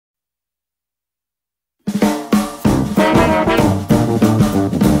Hey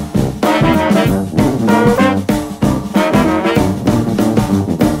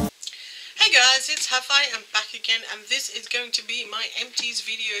guys, it's Haffina. I'm back again, and this is going to be my empties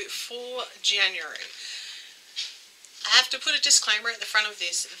video for January. I have to put a disclaimer at the front of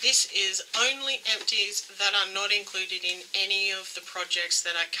this. This is only empties that are not included in any of the projects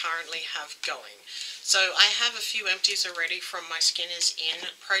that I currently have going. So I have a few empties already from my Skin Is In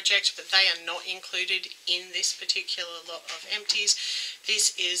project, but they are not included in this particular lot of empties.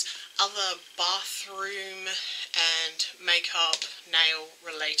 This is other bathroom and makeup, nail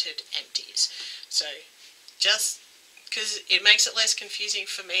related empties. So just because it makes it less confusing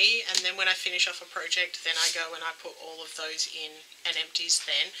for me, and then when I finish off a project, then I go and I put all of those in an empties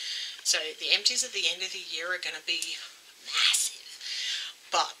then. So the empties at the end of the year are going to be massive,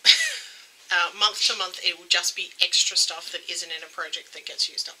 but month to month it will just be extra stuff that isn't in a project that gets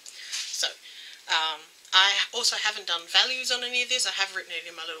used up. So I also haven't done values on any of this. I have written it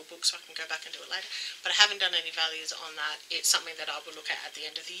in my little book so I can go back and do it later, but I haven't done any values on that. It's something that I will look at the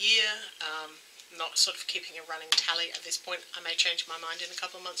end of the year. Not sort of keeping a running tally at this point. I may change my mind in a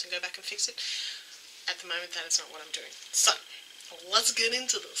couple of months and go back and fix it. At the moment, that is not what I'm doing. So, let's get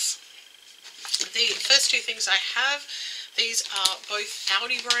into this. The first two things I have, these are both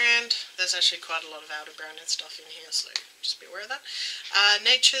Audi brand. There's actually quite a lot of Audi branded stuff in here, so just be aware of that.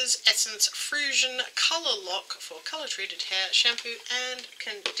 Nature's Essence Fusion Color Lock for color treated hair, shampoo and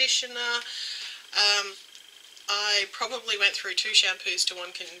conditioner. I probably went through two conditioners to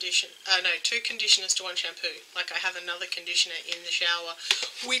one shampoo. Like, I have another conditioner in the shower,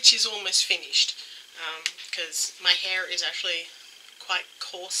 which is almost finished, because my hair is actually quite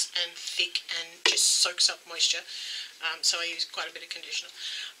coarse and thick and just soaks up moisture, so I use quite a bit of conditioner.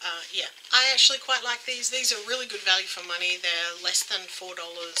 Yeah, I actually quite like these. These are really good value for money. They're less than $4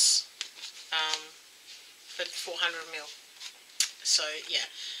 for 400ml. So yeah,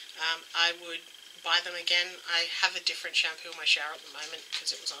 I would buy them again. I have a different shampoo in my shower at the moment because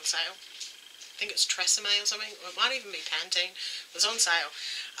it was on sale. I think it's Tresemme or something, or it might even be Pantene. It was on sale.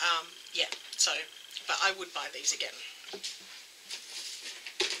 Yeah, so, but I would buy these again.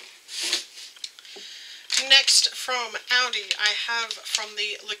 Next, from Audi, I have from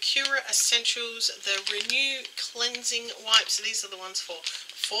the Lacura Essentials the Renew Cleansing Wipes. These are the ones for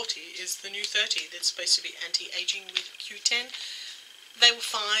 40 is the new 30. That's supposed to be anti-aging with Q10. They were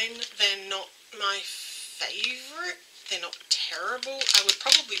fine. They're not my favourite. They're not terrible. I would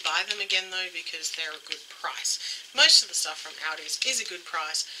probably buy them again though because they're a good price. Most of the stuff from Audi is a good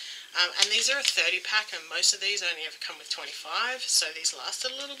price. And these are a 30 pack, and most of these only ever come with 25, so these last a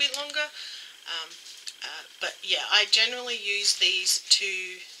little bit longer. But yeah, I generally use these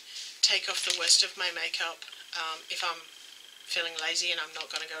to take off the worst of my makeup if I'm feeling lazy and I'm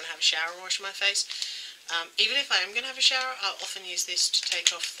not going to go and have a shower and wash my face. Even if I am going to have a shower, I'll often use this to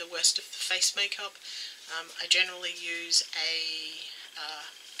take off the worst of the face makeup. I generally use a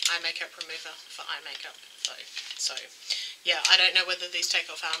eye makeup remover for eye makeup, though. So yeah, I don't know whether these take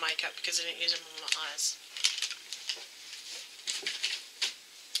off eye makeup because I didn't use them on my eyes.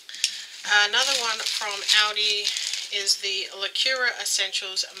 Another one from Audi is the Lacura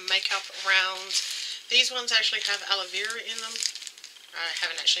Essentials Makeup Rounds. These ones actually have aloe vera in them. I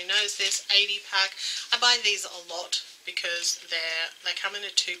haven't actually noticed this. 80 pack. I buy these a lot because they come in a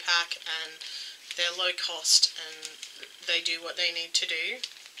 2 pack and they're low cost and they do what they need to do.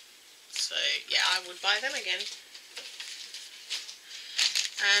 So yeah, I would buy them again.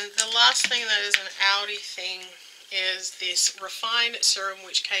 And the last thing that is an Audi thing is this Refined Serum,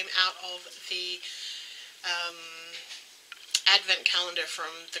 which came out of the Advent calendar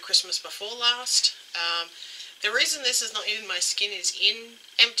from the Christmas before last. The reason this is not in my Skin Is In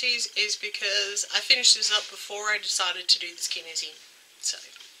empties is because I finished this up before I decided to do the Skin Is In. So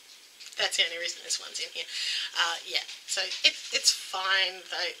that's the only reason this one's in here. Yeah, so it's fine.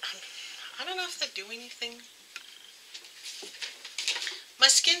 I don't know if they do anything. My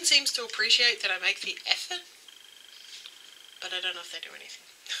skin seems to appreciate that I make the effort, but I don't know if they do anything.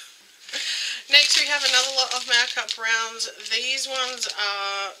 Next we have another lot of makeup rounds. These ones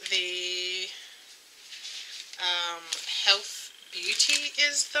are the Health Beauty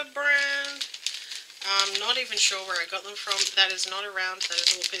is the brand. I'm not even sure where I got them from. That is not around. That is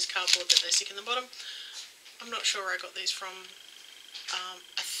a little piece of cardboard that they stick in the bottom. I'm not sure where I got these from.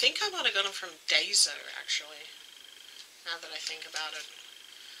 I think I might have got them from Daiso actually, now that I think about it.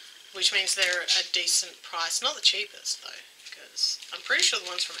 Which means they're a decent price. Not the cheapest though, because I'm pretty sure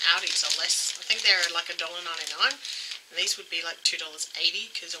the ones from Audi's are less. I think they're like $1.99. And these would be like $2.80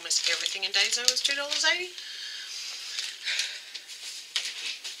 because almost everything in Daiso is $2.80.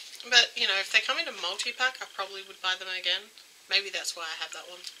 But, you know, if they come in a multi-pack, I probably would buy them again. Maybe that's why I have that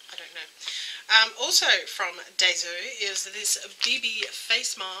one. I don't know. Also from Daiso is this BB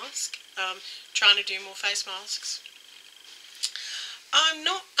face mask. Trying to do more face masks. I'm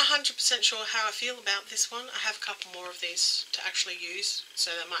not 100% sure how I feel about this one. I have a couple more of these to actually use,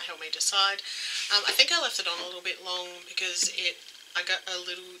 so that might help me decide. I think I left it on a little bit long because I got a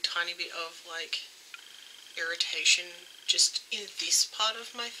little tiny bit of like irritation just in this part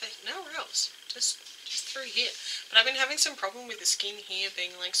of my face. Nowhere else, just through here. But I've been having some problem with the skin here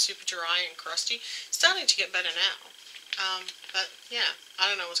being like super dry and crusty. It's starting to get better now. But yeah, I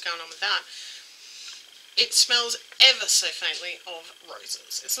don't know what's going on with that. It smells ever so faintly of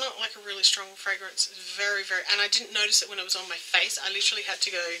roses. It's not like a really strong fragrance. It's very, and I didn't notice it when it was on my face. I literally had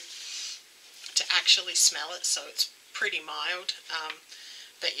to go to actually smell it, so it's pretty mild.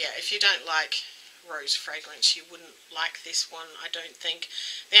 But yeah, if you don't like rose fragrance, you wouldn't like this one, I don't think.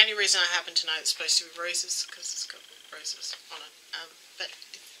 The only reason I happen to know it's supposed to be roses because it's got roses on it. But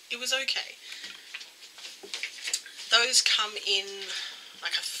it was okay. Those come in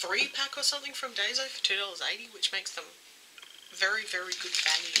like a 3-pack or something from Daiso for $2.80, which makes them very, very good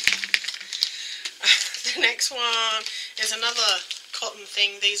value. The next one is another cotton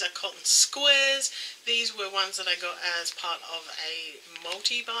thing. These are cotton squares. These were ones that I got as part of a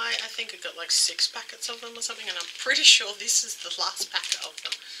multi-buy. I think I got like 6 packets of them or something, and I'm pretty sure this is the last packet of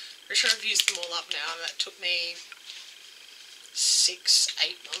them. Pretty sure I've used them all up now. That took me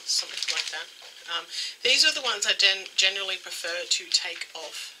 6-8 months, something like that. These are the ones I generally prefer to take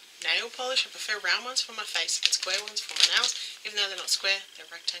off nail polish. I prefer round ones for my face and square ones for my nails, even though they're not square,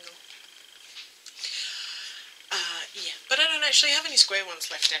 they're rectangle. Yeah, but I don't actually have any square ones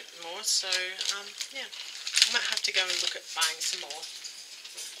left anymore, so yeah, I might have to go and look at buying some more.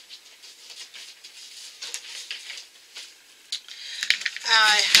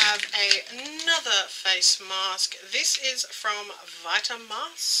 I have another face mask. This is from Vita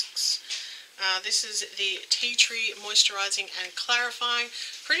Masks. This is the Tea Tree Moisturizing and Clarifying.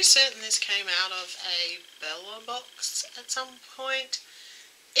 Pretty certain this came out of a Bella box at some point.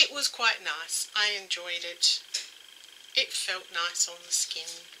 It was quite nice. I enjoyed it. It felt nice on the skin.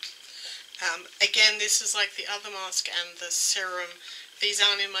 Again, this is like the other mask and the serum. These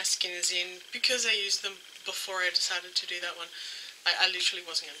aren't in my Skin Is In because I used them before I decided to do that one. I literally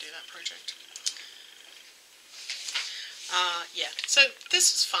wasn't going to do that project. Yeah, so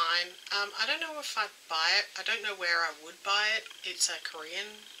this is fine. I don't know if I'd buy it. I don't know where I would buy it. It's a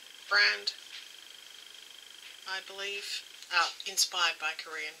Korean brand, I believe. Inspired by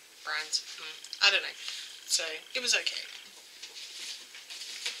Korean brands. I don't know. So, it was okay.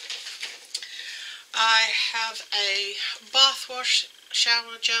 I have a bath wash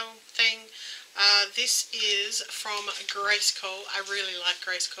shower gel thing. This is from Grayskull. I really like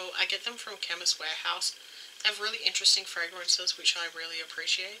Grayskull. I get them from Chemist Warehouse. They have really interesting fragrances, which I really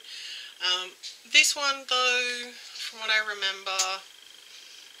appreciate. This one, though, from what I remember,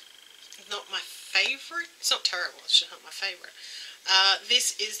 not my favourite. It's not terrible, it's just not my favourite.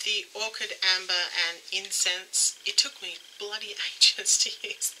 This is the Orchid Amber and Incense. It took me bloody ages to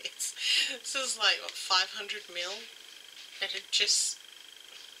use this. This is like, what, 500ml? And it just,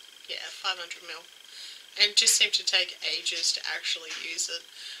 yeah, 500ml. And it just seemed to take ages to actually use it.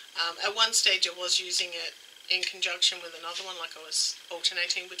 At one stage I was using it in conjunction with another one, like I was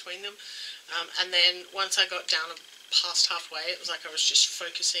alternating between them. And then once I got down past halfway, it was like I was just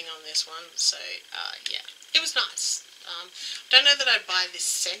focusing on this one. So, yeah, it was nice. Don't know that I'd buy this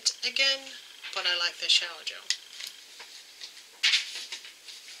scent again, but I like their shower gel.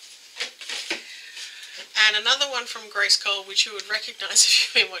 And another one from Grayskull, which you would recognise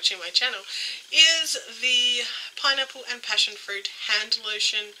if you've been watching my channel, is the Pineapple and Passion Fruit Hand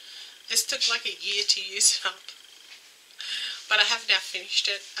Lotion. This took like a year to use up, but I have now finished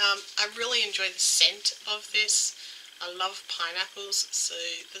it. I really enjoy the scent of this. I love pineapples, so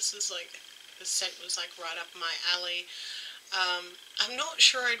this is like, the scent was like right up my alley. I'm not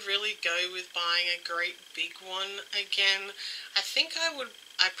sure I'd really go with buying a great big one again. I think I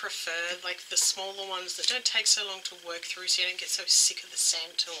prefer like the smaller ones that don't take so long to work through, so you don't get so sick of the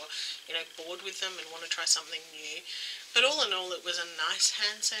scent or, you know, bored with them and want to try something new. But all in all, it was a nice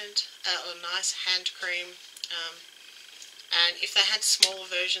hand scent, a nice hand cream. And if they had smaller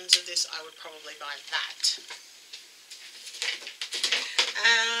versions of this, I would probably buy that.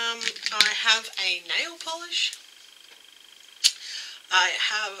 I have a nail polish. I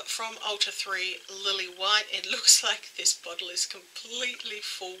have from Ultra 3 Lily White. It looks like this bottle is completely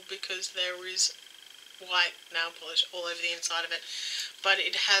full because there is white nail polish all over the inside of it. But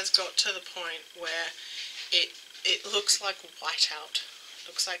it has got to the point where it looks like whiteout. It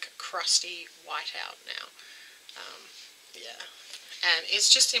looks like crusty whiteout now. Yeah. And it's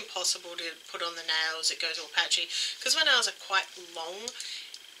just impossible to put on the nails. It goes all patchy. Because my nails are quite long,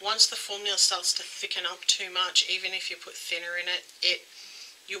 once the formula starts to thicken up too much, even if you put thinner in it,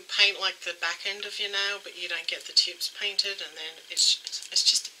 you'll paint like the back end of your nail, but you don't get the tips painted, and then it's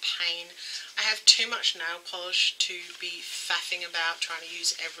just a pain. I have too much nail polish to be faffing about trying to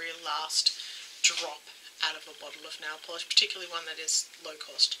use every last drop out of a bottle of nail polish, particularly one that is low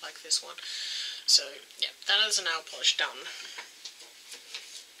cost like this one. So yeah, that is a nail polish done.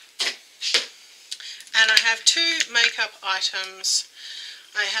 And I have two makeup items.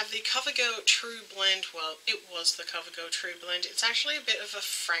 I have the CoverGirl True Blend. Well, it was the CoverGirl True Blend. It's actually a bit of a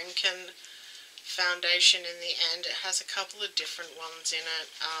Franken foundation in the end. It has a couple of different ones in it.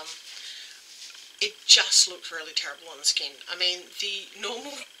 It just looked really terrible on the skin. I mean, the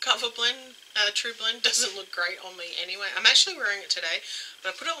normal True Blend doesn't look great on me anyway. I'm actually wearing it today,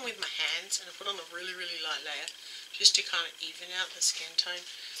 but I put it on with my hands, and I put on a really, really light layer just to kind of even out the skin tone.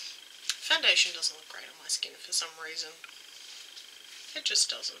 Foundation doesn't look great on my skin for some reason. It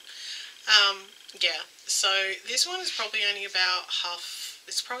just doesn't. Yeah, so this one is probably only about half,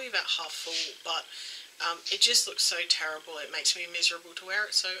 it's probably about half full, but it just looks so terrible, it makes me miserable to wear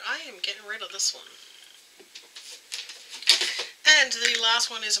it, so I am getting rid of this one. And the last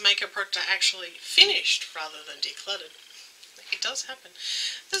one is a makeup product I actually finished rather than decluttered. It does happen.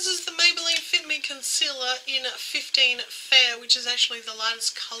 This is the Maybelline Fit Me Concealer in 15 Fair, which is actually the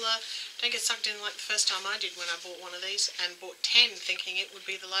lightest colour. Don't get sucked in like the first time I did when I bought one of these and bought 10 thinking it would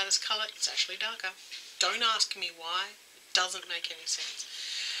be the lightest colour. It's actually darker. Don't ask me why. It doesn't make any sense.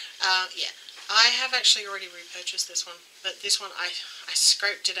 Yeah, I have actually already repurchased this one, but this one I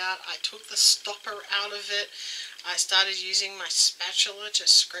scraped it out. I took the stopper out of it. I started using my spatula to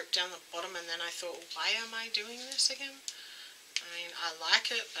scrape down the bottom, and then I thought, why am I doing this again? I mean, I like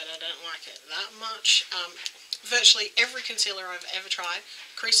it, but I don't like it that much. Virtually every concealer I've ever tried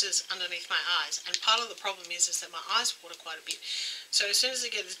creases underneath my eyes, and part of the problem is that my eyes water quite a bit. So as soon as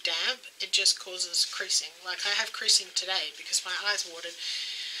it gets damp, it just causes creasing. Like I have creasing today because my eyes watered.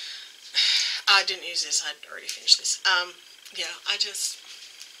 I didn't use this, I'd already finished this. Yeah, I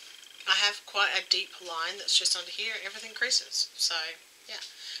have quite a deep line that's just under here. Everything creases, so yeah.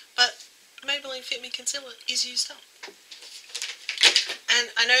 But Maybelline Fit Me Concealer is used up. And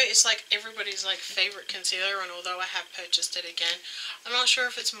I know it's like everybody's like favourite concealer, and although I have purchased it again, I'm not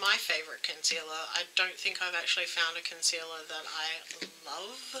sure if it's my favourite concealer. I don't think I've actually found a concealer that I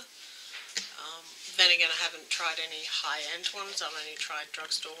love. Then again, I haven't tried any high-end ones. I've only tried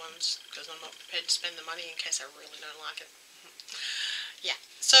drugstore ones because I'm not prepared to spend the money in case I really don't like it. Yeah,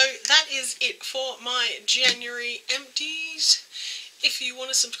 so that is it for my January empties. If you want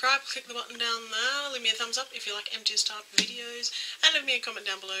to subscribe, click the button down there. Leave me a thumbs up if you like empties type videos. And leave me a comment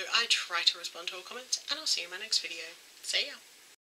down below. I try to respond to all comments. And I'll see you in my next video. See ya.